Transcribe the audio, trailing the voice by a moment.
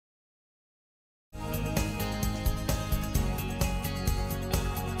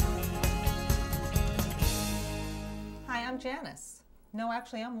Janice. No,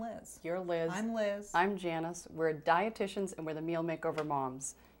 actually, I'm Liz. You're Liz. I'm Liz. I'm Janice. We're dietitians and we're the Meal Makeover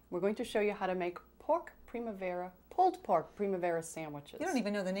moms. We're going to show you how to make pulled pork primavera sandwiches. You don't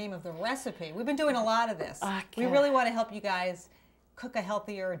even know the name of the recipe. We've been doing a lot of this. Okay. We really want to help you guys cook a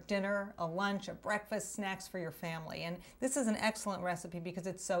healthier dinner, a lunch, a breakfast, snacks for your family. And this is an excellent recipe because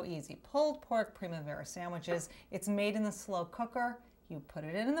it's so easy. Pulled pork primavera sandwiches. It's made in the slow cooker. You put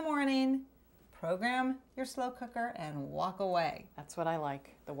it in the morning, program your slow cooker, and walk away. That's what I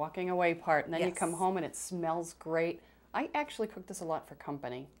like, the walking away part. And then you Yes. come home and it smells great. I actually cook this a lot for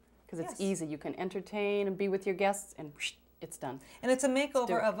company because it's Yes. easy. You can entertain and be with your guests and it's done. And it's a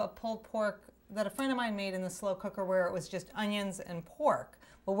makeover of a pulled pork that a friend of mine made in the slow cooker where it was just onions and pork.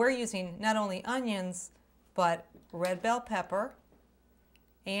 Well, we're using not only onions, but red bell pepper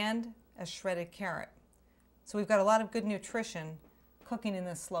and a shredded carrot. So we've got a lot of good nutrition cooking in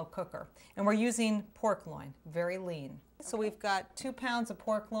this slow cooker. And we're using pork loin, very lean. So we've got 2 pounds of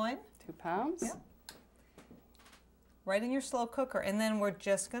pork loin. 2 pounds. Yeah. Right in your slow cooker. And then we're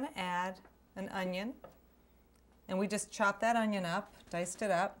just going to add an onion. And we just chopped that onion up, diced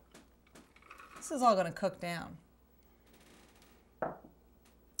it up. This is all going to cook down.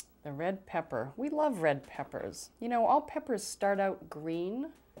 The red pepper. We love red peppers. You know, all peppers start out green,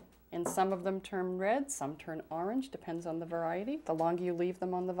 and some of them turn red, some turn orange, depends on the variety, the longer you leave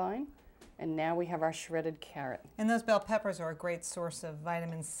them on the vine. And now we have our shredded carrot. And those bell peppers are a great source of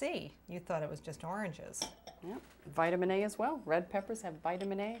vitamin C. You thought it was just oranges. Yeah, vitamin A as well. Red peppers have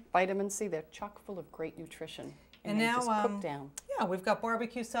vitamin A, vitamin C. They're chock full of great nutrition. And they now, just cook down. Yeah, we've got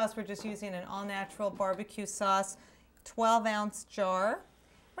barbecue sauce. We're just using an all-natural barbecue sauce, 12-ounce jar.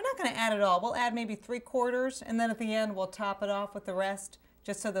 We're not going to add it all. We'll add maybe 3/4, and then at the end we'll top it off with the rest,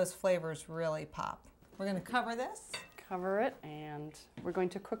 just so those flavors really pop. We're going to cover this. Cover it, and we're going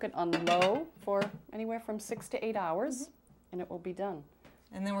to cook it on low for anywhere from 6 to 8 hours, and it will be done.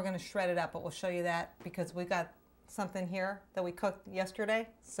 And then we're going to shred it up, but we'll show you that because we got something here that we cooked yesterday.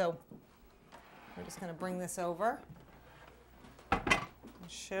 So we're just going to bring this over and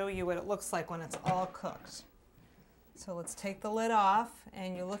show you what it looks like when it's all cooked. So let's take the lid off,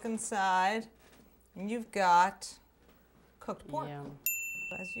 and you look inside, and you've got cooked pork. Yum.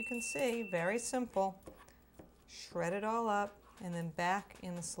 As you can see, very simple. Shred it all up, and then back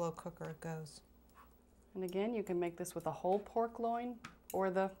in the slow cooker it goes. And again, you can make this with a whole pork loin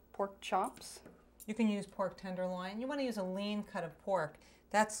or the pork chops. You can use pork tenderloin. You want to use a lean cut of pork.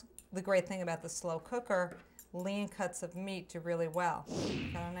 That's the great thing about the slow cooker. Lean cuts of meat do really well.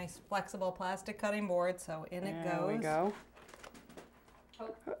 Got a nice flexible plastic cutting board, so in it goes. There we go.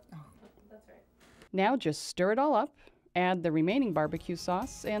 Oh, that's right. Now just stir it all up, add the remaining barbecue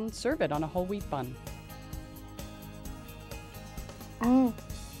sauce, and serve it on a whole wheat bun.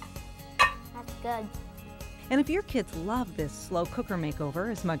 That's good. And if your kids love this slow cooker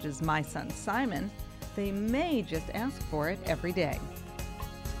makeover as much as my son Simon, they may just ask for it every day.